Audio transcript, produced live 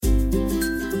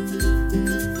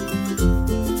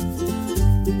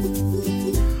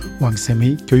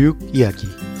왕쌤의 교육 이야기.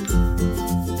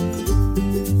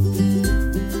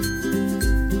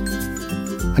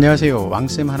 안녕하세요.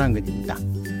 왕쌤 한한근입니다.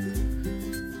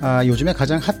 요즘에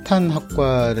가장 핫한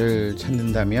학과를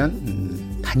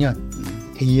찾는다면 단연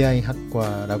AI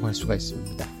학과라고 할 수가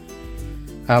있습니다.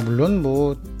 물론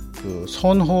그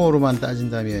선호로만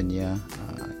따진다면이야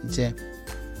이제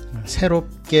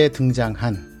새롭게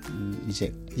등장한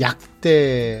이제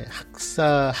약대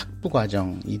학사 학부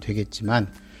과정이 되겠지만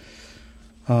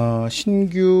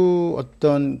신규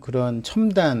어떤 그런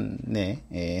첨단의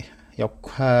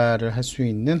역할을 할 수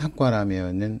있는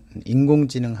학과라면은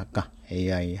인공지능 학과,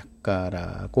 AI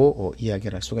학과라고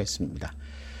이야기를 할 수가 있습니다.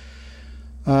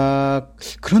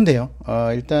 그런데요,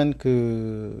 일단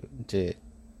이제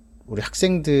우리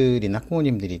학생들이나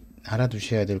학부모님들이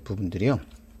알아두셔야 될 부분들이요,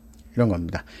 이런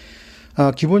겁니다.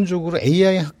 기본적으로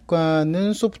AI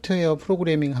학과는 소프트웨어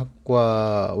프로그래밍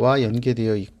학과와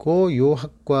연계되어 있고, 이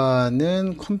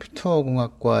학과는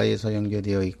컴퓨터공학과에서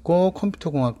연계되어 있고,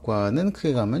 컴퓨터공학과는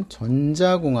크게 가면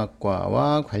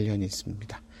전자공학과와 관련이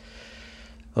있습니다.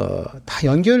 다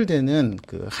연결되는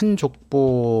한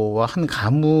족보와 한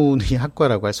가문의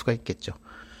학과라고 할 수가 있겠죠.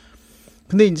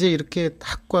 근데 이제 이렇게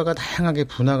학과가 다양하게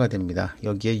분화가 됩니다.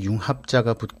 여기에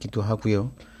융합자가 붙기도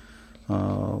하고요.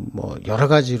 여러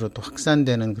가지로 또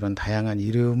확산되는 그런 다양한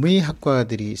이름의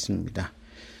학과들이 있습니다.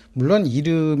 물론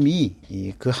이름이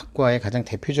그 학과의 가장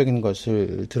대표적인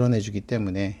것을 드러내주기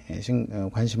때문에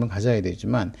관심을 가져야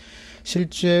되지만,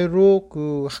 실제로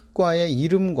그 학과의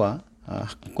이름과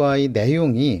학과의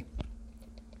내용이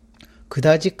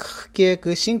그다지 크게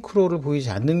싱크로를 보이지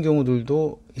않는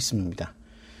경우들도 있습니다.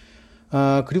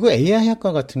 그리고 AI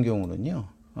학과 같은 경우는요,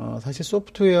 사실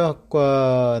소프트웨어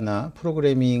학과나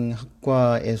프로그래밍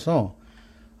학과에서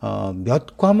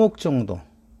몇 과목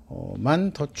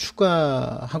정도만 더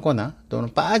추가하거나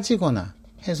또는 빠지거나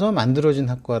해서 만들어진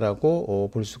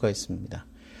학과라고 볼 수가 있습니다.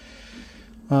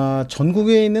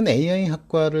 전국에 있는 AI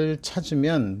학과를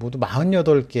찾으면 모두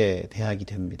 48개 대학이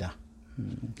됩니다.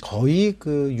 거의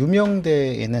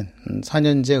유명대에는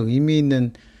 4년제 의미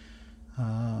있는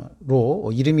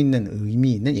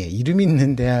이름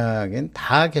있는 대학엔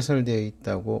다 개설되어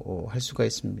있다고 할 수가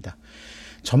있습니다.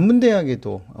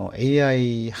 전문대학에도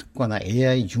AI 학과나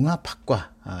AI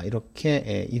융합학과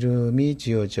이렇게 이름이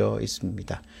지어져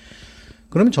있습니다.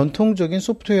 그러면 전통적인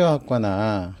소프트웨어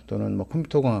학과나 또는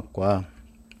컴퓨터공학과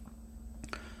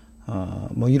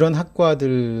이런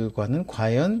학과들과는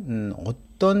과연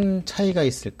어떤 차이가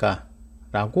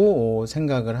있을까라고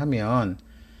생각을 하면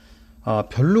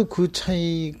별로 그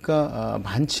차이가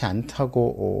많지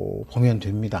않다고 보면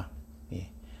됩니다.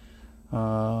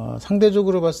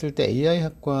 상대적으로 봤을 때 AI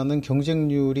학과는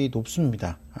경쟁률이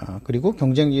높습니다. 그리고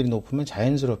경쟁률이 높으면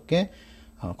자연스럽게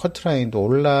커트라인도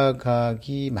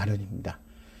올라가기 마련입니다.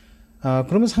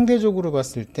 그러면 상대적으로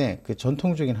봤을 때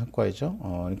전통적인 학과이죠.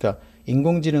 그러니까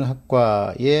인공지능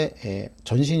학과의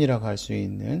전신이라고 할 수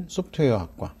있는 소프트웨어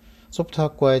학과,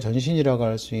 소프트학과의 전신이라고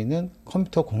할 수 있는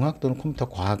컴퓨터공학 또는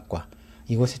컴퓨터과학과,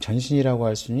 이것의 전신이라고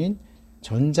할 수 있는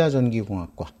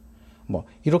전자전기공학과,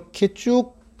 이렇게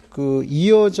쭉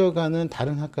이어져가는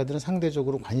다른 학과들은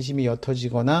상대적으로 관심이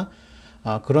옅어지거나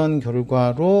그런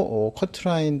결과로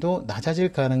커트라인도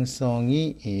낮아질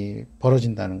가능성이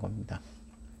벌어진다는 겁니다.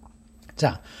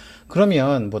 자,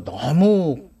 그러면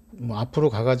너무 앞으로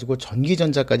가가지고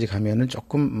전기전자까지 가면은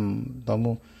조금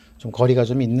너무 좀 거리가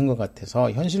좀 있는 것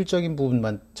같아서 현실적인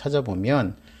부분만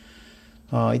찾아보면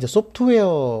이제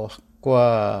소프트웨어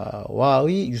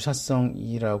학과와의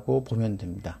유사성이라고 보면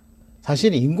됩니다.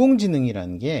 사실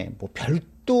인공지능이라는 게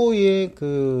별도의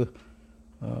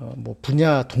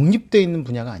분야, 독립되어 있는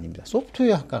분야가 아닙니다.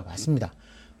 소프트웨어 학과가 맞습니다.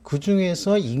 그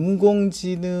중에서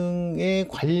인공지능에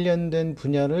관련된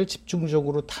분야를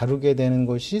집중적으로 다루게 되는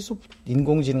것이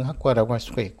인공지능 학과라고 할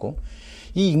수가 있고,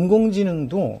 이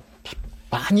인공지능도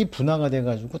많이 분화가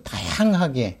돼가지고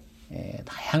다양하게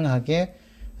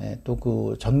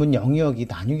또 전문 영역이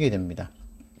나뉘게 됩니다.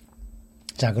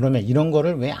 자, 그러면 이런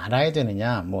거를 왜 알아야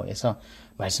되느냐 해서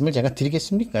말씀을 제가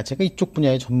드리겠습니까? 제가 이쪽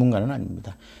분야의 전문가는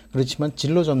아닙니다. 그렇지만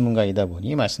진로 전문가이다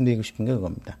보니 말씀드리고 싶은 게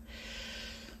그겁니다.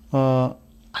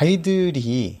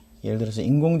 아이들이 예를 들어서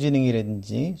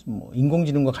인공지능이라든지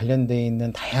인공지능과 관련되어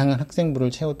있는 다양한 학생부를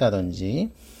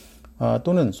채웠다든지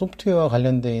또는 소프트웨어와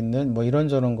관련되어 있는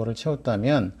이런저런 거를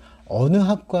채웠다면 어느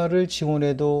학과를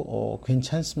지원해도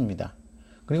괜찮습니다.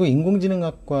 그리고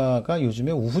인공지능학과가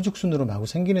요즘에 우후죽순으로 마구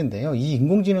생기는데요. 이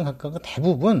인공지능학과가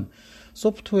대부분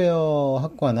소프트웨어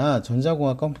학과나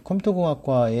전자공학과,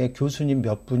 컴퓨터공학과의 교수님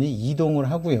몇 분이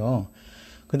이동을 하고요.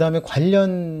 그 다음에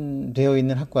관련되어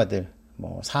있는 학과들,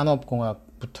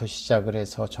 산업공학부터 시작을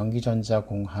해서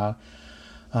전기전자공학,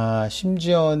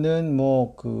 심지어는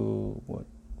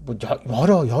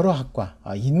여러 학과,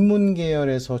 인문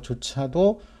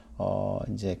계열에서조차도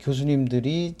이제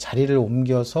교수님들이 자리를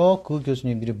옮겨서 그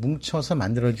교수님들이 뭉쳐서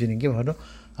만들어지는 게 바로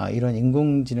이런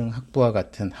인공지능 학부와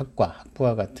같은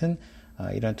학부와 같은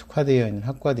이런 특화되어 있는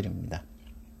학과들입니다.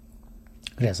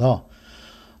 그래서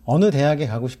어느 대학에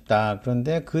가고 싶다.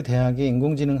 그런데 그 대학에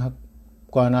인공지능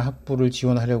학과나 학부를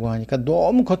지원하려고 하니까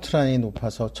너무 커트라인이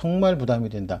높아서 정말 부담이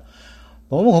된다.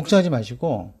 너무 걱정하지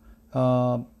마시고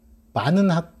많은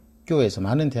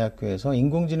대학교에서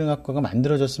인공지능 학과가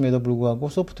만들어졌음에도 불구하고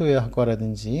소프트웨어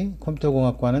학과라든지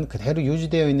컴퓨터공학과는 그대로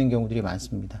유지되어 있는 경우들이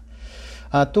많습니다.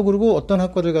 또 그리고 어떤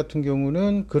학과들 같은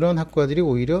경우는 그런 학과들이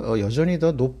오히려 여전히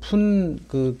더 높은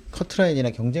그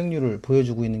커트라인이나 경쟁률을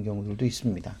보여주고 있는 경우들도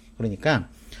있습니다. 그러니까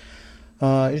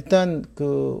일단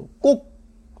꼭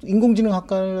인공지능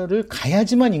학과를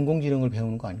가야지만 인공지능을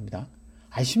배우는 거 아닙니다.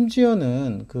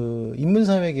 심지어는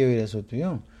인문사회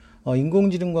계열에서도요.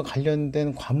 인공지능과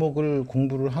관련된 과목을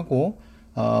공부를 하고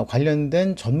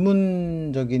관련된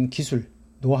전문적인 기술,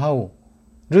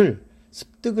 노하우를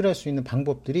습득을 할 수 있는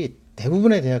방법들이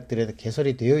대부분의 대학들에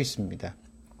개설이 되어 있습니다.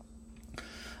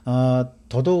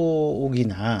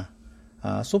 더더욱이나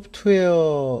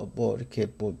소프트웨어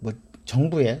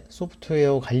정부의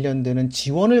소프트웨어 관련되는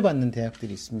지원을 받는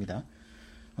대학들이 있습니다.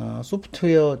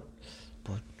 소프트웨어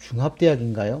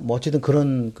중합대학인가요? 어쨌든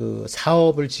그런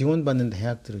사업을 지원받는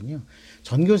대학들은요,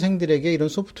 전교생들에게 이런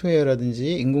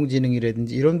소프트웨어라든지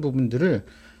인공지능이라든지 이런 부분들을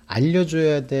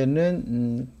알려줘야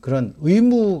되는 그런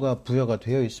의무가 부여가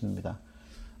되어 있습니다.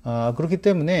 그렇기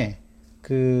때문에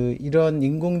이런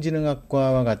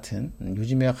인공지능학과와 같은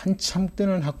요즘에 한참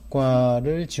뜨는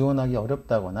학과를 지원하기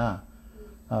어렵다거나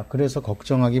그래서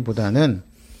걱정하기보다는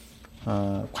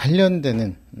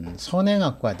관련되는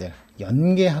선행학과들,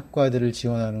 연계학과들을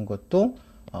지원하는 것도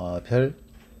별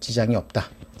지장이 없다,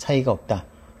 차이가 없다.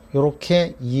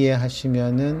 이렇게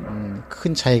이해하시면은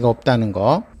큰 차이가 없다는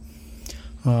거.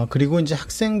 그리고 이제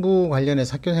학생부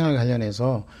관련해서 학교생활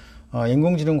관련해서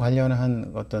인공지능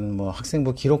관련한 어떤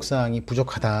학생부 기록사항이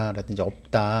부족하다라든지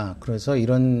없다. 그래서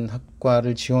이런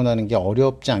학과를 지원하는 게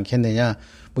어렵지 않겠느냐.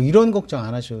 이런 걱정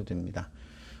안 하셔도 됩니다.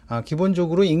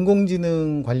 기본적으로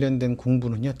인공지능 관련된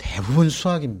공부는요, 대부분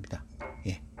수학입니다.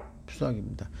 예,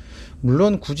 수학입니다.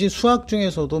 물론 굳이 수학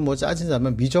중에서도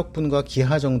짜지자면 미적분과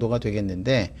기하 정도가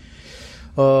되겠는데,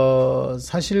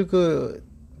 사실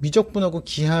미적분하고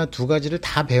기하 두 가지를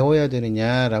다 배워야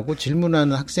되느냐라고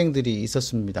질문하는 학생들이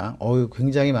있었습니다.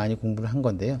 굉장히 많이 공부를 한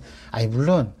건데요.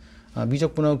 물론,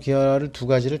 미적분하고 기하를 두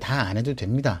가지를 다 안 해도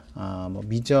됩니다.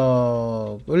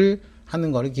 미적을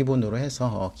하는 거를 기본으로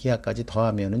해서 기하까지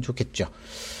더하면은 좋겠죠.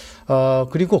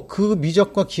 그리고 그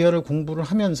미적과 기하를 공부를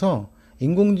하면서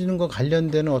인공지능과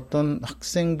관련되는 어떤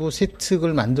학생부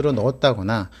세특을 만들어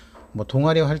넣었다거나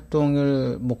동아리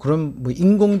활동을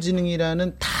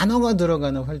인공지능이라는 단어가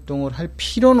들어가는 활동을 할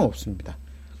필요는 없습니다.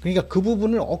 그러니까 그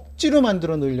부분을 억지로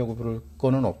만들어 넣으려고 그럴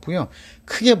거는 없고요.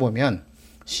 크게 보면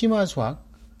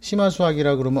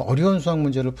심화수학이라 그러면 어려운 수학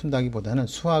문제를 푼다기보다는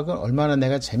수학을 얼마나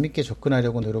내가 재밌게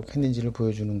접근하려고 노력했는지를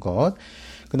보여주는 것.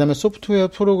 그 다음에 소프트웨어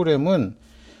프로그램은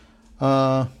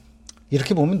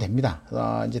이렇게 보면 됩니다.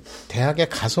 이제 대학에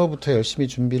가서부터 열심히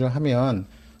준비를 하면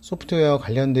소프트웨어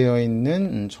관련되어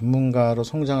있는 전문가로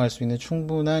성장할 수 있는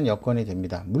충분한 여건이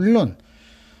됩니다. 물론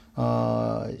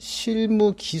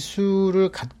실무 기술을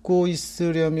갖고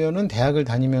있으려면은 대학을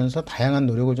다니면서 다양한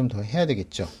노력을 좀 더 해야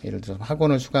되겠죠. 예를 들어서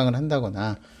학원을 수강을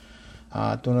한다거나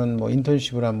또는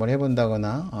인턴십을 한번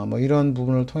해본다거나 이런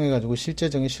부분을 통해 가지고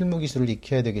실제적인 실무 기술을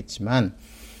익혀야 되겠지만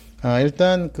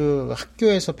일단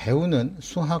학교에서 배우는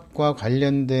수학과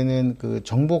관련되는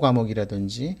정보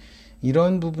과목이라든지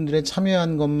이런 부분들에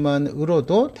참여한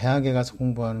것만으로도 대학에 가서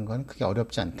공부하는 건 크게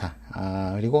어렵지 않다.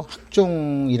 그리고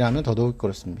학종이라면 더더욱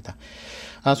그렇습니다.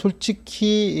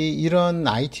 솔직히 이런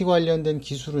IT 관련된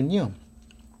기술은요,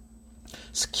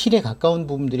 스킬에 가까운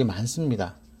부분들이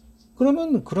많습니다.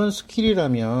 그러면 그런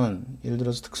스킬이라면 예를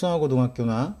들어서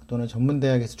특성화고등학교나 또는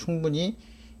전문대학에서 충분히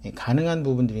가능한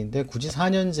부분들인데 굳이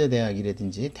 4년제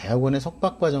대학이라든지 대학원의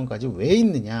석박과정까지 왜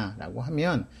있느냐라고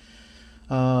하면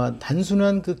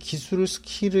단순한 기술을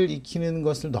스킬을 익히는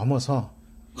것을 넘어서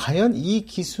과연 이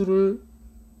기술을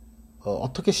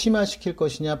어떻게 심화시킬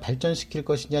것이냐, 발전시킬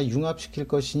것이냐, 융합시킬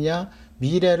것이냐,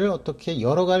 미래를 어떻게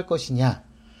열어갈 것이냐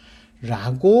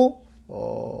라고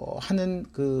하는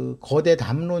거대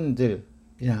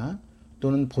담론들이나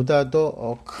또는 보다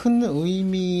더 큰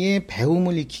의미의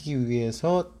배움을 익히기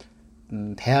위해서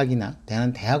대학이나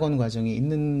대학원 과정이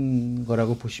있는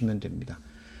거라고 보시면 됩니다.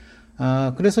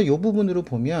 그래서 이 부분으로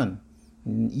보면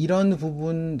이런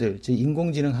부분들, 즉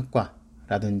인공지능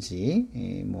학과라든지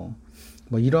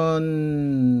뭐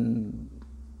이런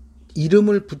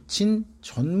이름을 붙인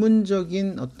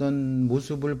전문적인 어떤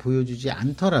모습을 보여주지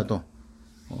않더라도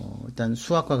일단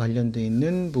수학과 관련되어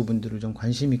있는 부분들을 좀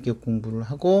관심 있게 공부를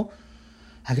하고,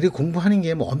 그리고 공부하는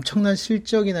게 뭐 엄청난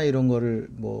실적이나 이런 거를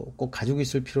뭐 꼭 가지고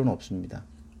있을 필요는 없습니다.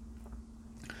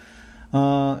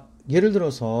 예를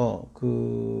들어서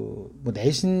뭐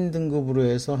내신 등급으로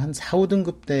해서 한 4,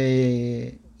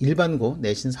 5등급대 일반고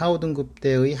내신 4,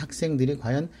 5등급대의 학생들이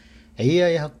과연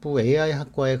AI 학부, AI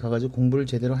학과에 가가지고 공부를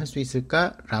제대로 할 수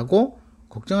있을까라고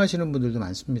걱정하시는 분들도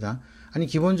많습니다. 아니,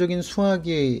 기본적인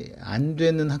수학이 안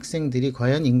되는 학생들이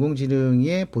과연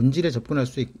인공지능의 본질에 접근할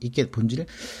수 있게, 본질?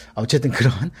 어쨌든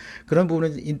그런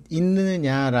부분이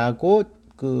있느냐라고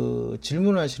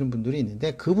질문을 하시는 분들이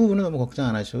있는데, 그 부분은 너무 걱정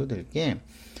안 하셔도 될 게,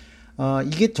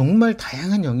 이게 정말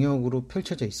다양한 영역으로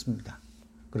펼쳐져 있습니다.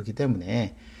 그렇기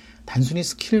때문에 단순히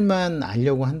스킬만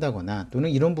알려고 한다거나 또는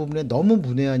이런 부분에 너무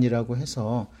문외한이라고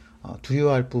해서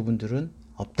두려워할 부분들은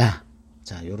없다.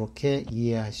 자, 요렇게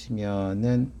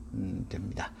이해하시면은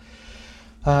됩니다.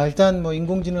 일단 뭐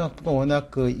인공지능 학부가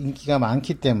워낙 인기가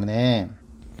많기 때문에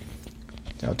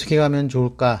어떻게 가면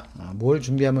좋을까, 뭘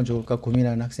준비하면 좋을까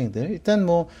고민하는 학생들, 일단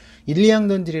뭐 1,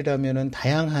 2학년들이라면은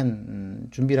다양한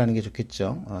준비를 게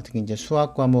좋겠죠. 특히 이제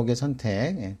수학 과목의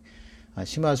선택,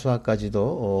 심화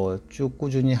수학까지도 쭉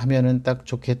꾸준히 하면은 딱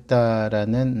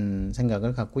좋겠다라는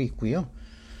생각을 갖고 있고요.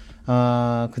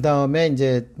 그 다음에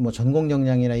이제 뭐 전공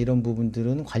역량이나 이런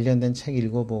부분들은 관련된 책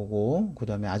읽어보고, 그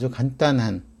다음에 아주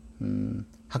간단한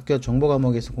학교 정보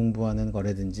과목에서 공부하는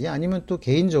거라든지, 아니면 또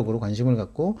개인적으로 관심을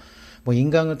갖고 뭐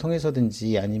인강을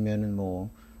통해서든지 아니면은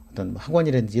뭐 어떤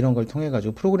학원이라든지 이런 걸 통해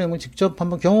가지고 프로그램을 직접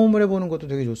한번 경험을 해보는 것도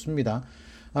되게 좋습니다.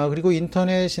 그리고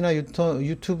인터넷이나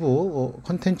유튜브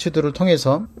콘텐츠들을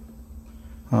통해서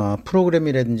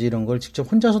프로그램이라든지 이런 걸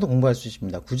직접 혼자서도 공부할 수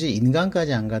있습니다. 굳이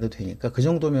인강까지 안 가도 되니까 그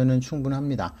정도면은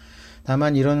충분합니다.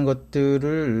 다만 이런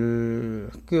것들을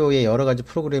학교의 여러 가지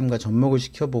프로그램과 접목을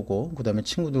시켜보고, 그 다음에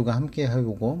친구들과 함께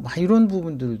해보고, 이런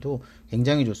부분들도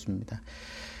굉장히 좋습니다.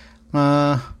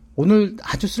 오늘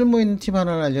아주 쓸모있는 팁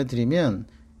하나 알려드리면,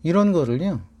 이런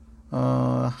거를요,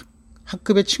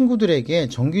 학급의 친구들에게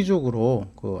정기적으로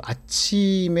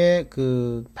아침에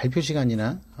발표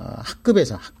시간이나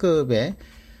학급의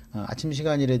아침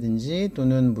시간이라든지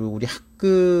또는 우리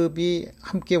학급이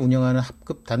함께 운영하는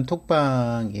학급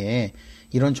단톡방에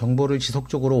이런 정보를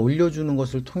지속적으로 올려주는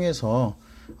것을 통해서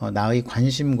나의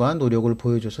관심과 노력을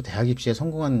보여줘서 대학 입시에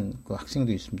성공한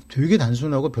학생도 있습니다. 되게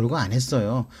단순하고 별거 안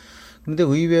했어요. 그런데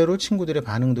의외로 친구들의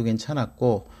반응도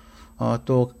괜찮았고,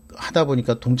 또 하다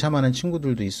보니까 동참하는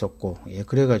친구들도 있었고,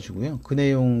 그래가지고요. 그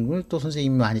내용을 또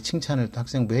선생님이 많이 칭찬을 또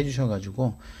학생부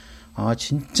해주셔가지고,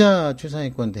 진짜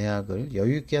최상위권 대학을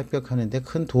여유있게 합격하는데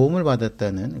큰 도움을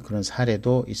받았다는 그런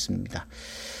사례도 있습니다.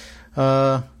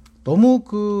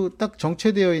 너무 딱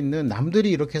정체되어 있는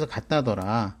남들이 이렇게 해서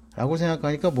갔다더라 라고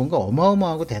생각하니까 뭔가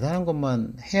어마어마하고 대단한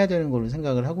것만 해야 되는 걸로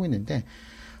생각을 하고 있는데,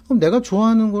 그럼 내가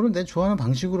좋아하는 거를 내 좋아하는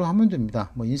방식으로 하면 됩니다.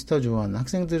 뭐 인스타 좋아하는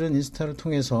학생들은 인스타를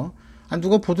통해서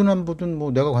누가 보든 안 보든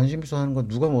뭐 내가 관심 있어 하는 거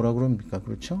누가 뭐라 그럽니까?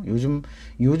 그렇죠? 요즘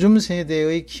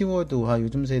세대의 키워드와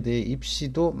요즘 세대의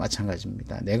입시도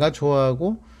마찬가지입니다. 내가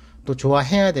좋아하고 또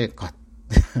좋아해야 될 것.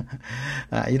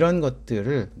 이런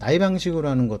것들을 나의 방식으로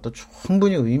하는 것도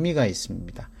충분히 의미가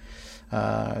있습니다.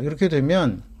 이렇게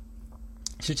되면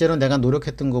실제로 내가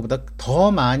노력했던 것보다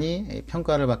더 많이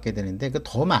평가를 받게 되는데,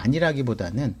 더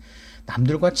많이라기보다는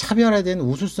남들과 차별화된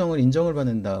우수성을 인정을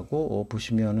받는다고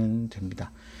보시면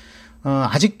됩니다.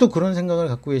 아직도 그런 생각을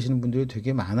갖고 계시는 분들이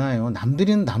되게 많아요.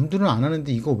 남들은 안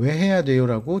하는데 이거 왜 해야 돼요?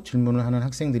 라고 질문을 하는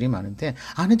학생들이 많은데,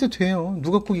 안 해도 돼요.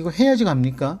 누가 꼭 이거 해야지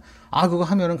갑니까? 그거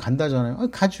하면은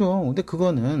간다잖아요. 가죠. 근데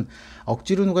그거는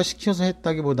억지로 누가 시켜서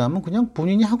했다기보다는 그냥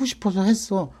본인이 하고 싶어서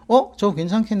했어. 저거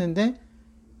괜찮겠는데?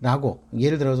 라고.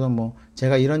 예를 들어서 뭐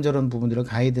제가 이런저런 부분들을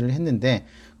가이드를 했는데,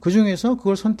 그 중에서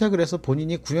그걸 선택을 해서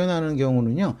본인이 구현하는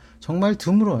경우는요, 정말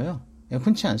드물어요.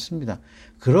 흔치 않습니다.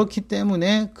 그렇기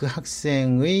때문에 그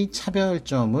학생의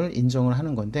차별점을 인정을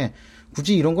하는 건데,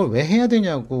 굳이 이런 걸 왜 해야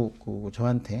되냐고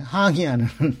저한테 항의하는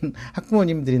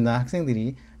학부모님들이나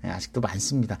학생들이 아직도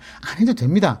많습니다. 안 해도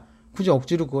됩니다. 굳이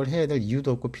억지로 그걸 해야 될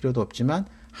이유도 없고 필요도 없지만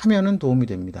하면은 도움이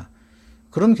됩니다.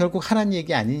 그럼 결국 하라는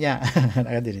얘기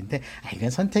아니냐라고 드리는데, 이건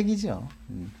선택이죠.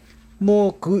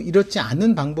 이렇지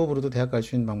않은 방법으로도 대학 갈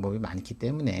수 있는 방법이 많기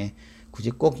때문에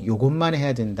굳이 꼭 요것만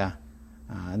해야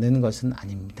된다는 것은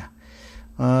아닙니다.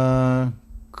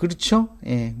 그렇죠?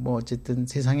 어쨌든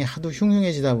세상이 하도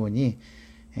흉흉해지다 보니,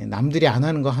 남들이 안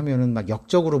하는 거 하면은 막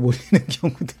역적으로 몰리는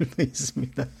경우들도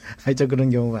있습니다. 저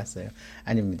그런 경우 봤어요.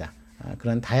 아닙니다.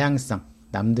 그런 다양성,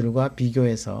 남들과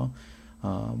비교해서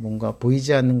뭔가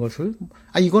보이지 않는 것을,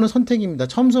 이거는 선택입니다.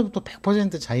 처음부터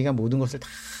 100% 자기가 모든 것을 다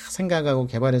생각하고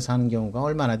개발해서 하는 경우가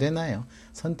얼마나 되나요?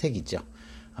 선택이죠.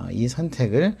 이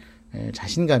선택을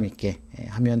자신감 있게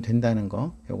하면 된다는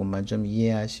거, 이것만 좀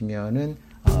이해하시면은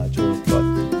좋을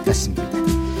것 같습니다.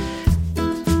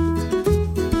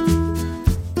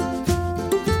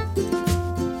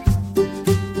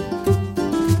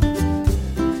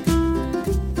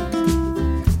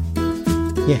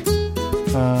 예.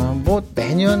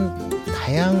 매년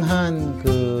다양한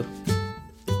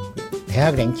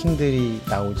대학 랭킹들이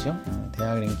나오죠.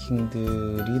 대학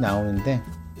랭킹들이 나오는데,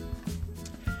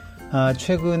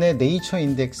 최근에 네이처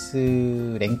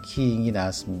인덱스 랭킹이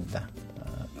나왔습니다.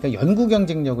 그러니까 연구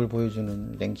경쟁력을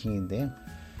보여주는 랭킹인데요.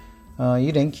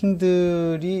 이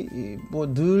랭킹들이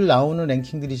늘 나오는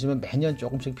랭킹들이지만 매년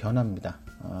조금씩 변합니다.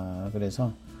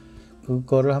 그래서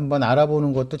그거를 한번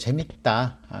알아보는 것도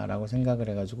재밌다라고 생각을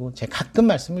해가지고 제가 가끔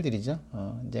말씀을 드리죠.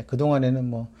 이제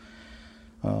그동안에는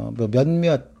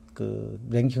몇몇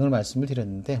랭킹을 말씀을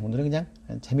드렸는데, 오늘은 그냥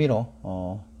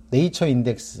재미로 네이처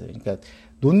인덱스, 그러니까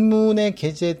논문에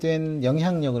게재된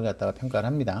영향력을 갖다가 평가를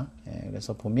합니다.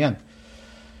 그래서 보면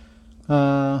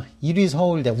 1위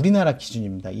서울대, 우리나라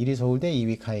기준입니다. 1위 서울대,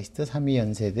 2위 카이스트, 3위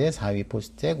연세대, 4위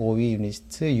포스텍, 5위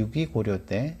유니스트, 6위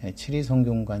고려대, 7위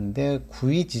성균관대,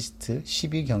 9위 지스트,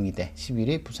 10위 경희대,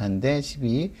 11위 부산대,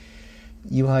 12위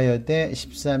이화여대,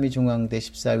 13위 중앙대,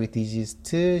 14위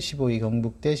디지스트, 15위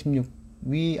경북대,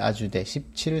 16위 아주대,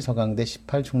 17위 서강대,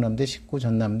 18 충남대, 19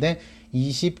 전남대,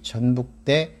 20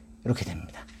 전북대, 이렇게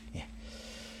됩니다. 예.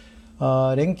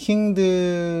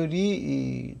 랭킹들이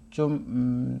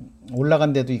좀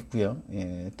올라간 데도 있고요.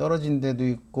 예, 떨어진 데도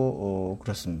있고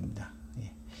그렇습니다.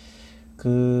 예.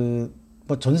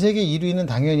 전 세계 1위는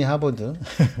당연히 하버드,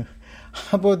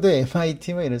 하버드,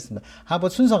 MIT 이렇습니다.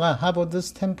 하버드 순서가 하버드,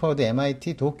 스탠퍼드,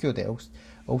 MIT, 도쿄대,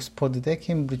 옥스퍼드대,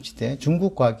 케임브리지대,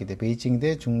 중국과학기대,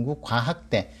 베이징대,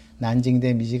 중국과학대,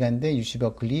 난징대, 미시간대, UC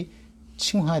버클리,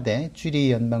 칭화대,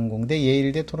 쥐리 연방공대,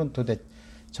 예일대, 토론토대,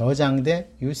 저장대,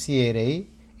 UCLA,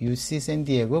 UC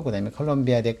샌디에고, 그 다음에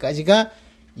컬럼비아대까지가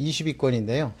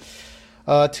 20위권인데요.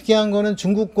 특이한 거는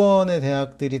중국권의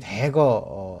대학들이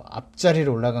대거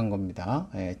앞자리로 올라간 겁니다.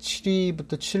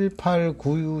 7위부터 7, 8,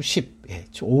 9, 10,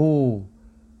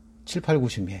 7, 8, 9,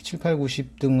 10, 7, 8, 9,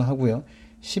 10 등 하고요.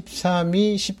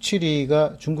 13위,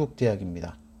 17위가 중국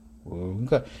대학입니다.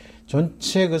 그러니까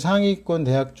전체 상위권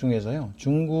대학 중에서요,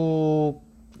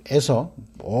 중국에서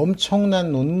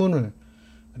엄청난 논문을,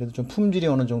 그래도 좀 품질이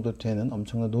어느 정도 되는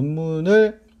엄청난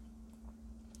논문을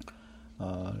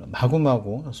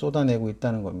마구마구 쏟아내고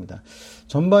있다는 겁니다.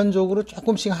 전반적으로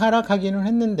조금씩 하락하기는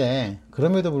했는데,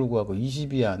 그럼에도 불구하고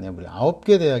 20위 안에 우리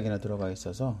 9개 대학이나 들어가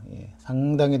있어서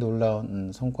상당히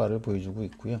놀라운 성과를 보여주고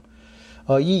있고요.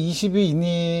 이 20위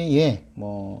이내에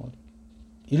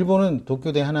일본은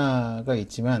도쿄대 하나가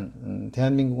있지만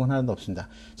대한민국은 하나도 없습니다.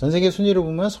 전 세계 순위로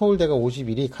보면 서울대가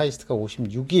 51위, 카이스트가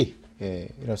 56위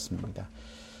이렇습니다.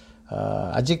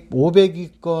 아직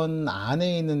 500위권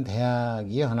안에 있는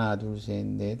대학이 하나, 둘, 셋,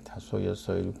 넷, 다섯,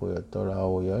 여섯, 일곱, 여덟,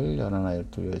 아홉, 열, 열하나,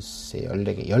 열둘, 열세,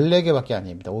 14개, 14개밖에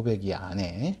아닙니다. 500위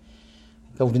안에.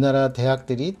 그러니까 우리나라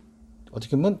대학들이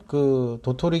어떻게 보면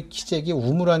도토리 키재기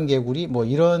우물안 개구리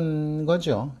이런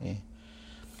거죠. 예.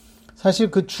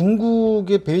 사실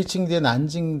중국의 베이징대,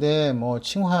 난징대,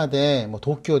 칭화대,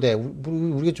 도쿄대,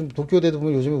 우리가 좀 도쿄대도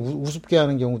보면 요즘에 우습게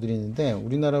하는 경우들이 있는데,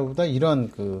 우리나라보다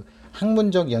이런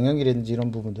학문적 영역이라든지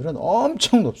이런 부분들은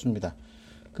엄청 높습니다.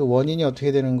 그 원인이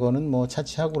어떻게 되는 거는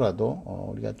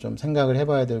차치하고라도 우리가 좀 생각을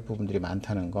해봐야 될 부분들이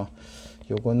많다는 거,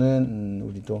 요거는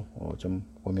우리도 좀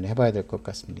고민을 해봐야 될 것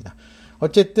같습니다.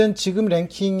 어쨌든 지금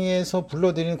랭킹에서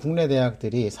불러드리는 국내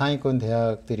대학들이 상위권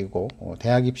대학들이고,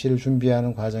 대학 입시를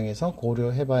준비하는 과정에서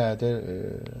고려해봐야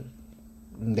될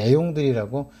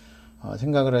내용들이라고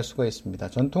생각을 할 수가 있습니다.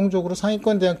 전통적으로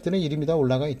상위권 대학들은 이름이 다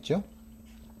올라가 있죠.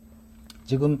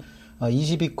 지금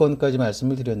 20위권까지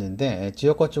말씀을 드렸는데,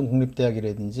 지역거점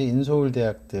국립대학이라든지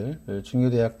인서울대학들, 중요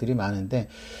대학들이 많은데,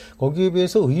 거기에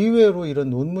비해서 의외로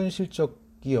이런 논문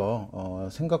실적이요,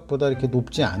 생각보다 이렇게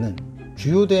높지 않은,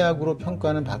 주요 대학으로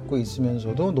평가는 받고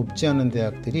있으면서도 높지 않은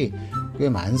대학들이 꽤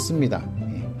많습니다.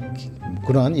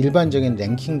 그런 일반적인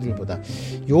랭킹들보다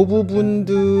이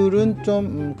부분들은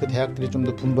좀 대학들이 좀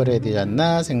더 분발해야 되지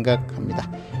않나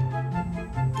생각합니다.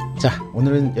 자,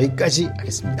 오늘은 여기까지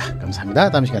하겠습니다. 감사합니다.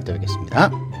 다음 시간에 또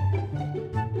뵙겠습니다.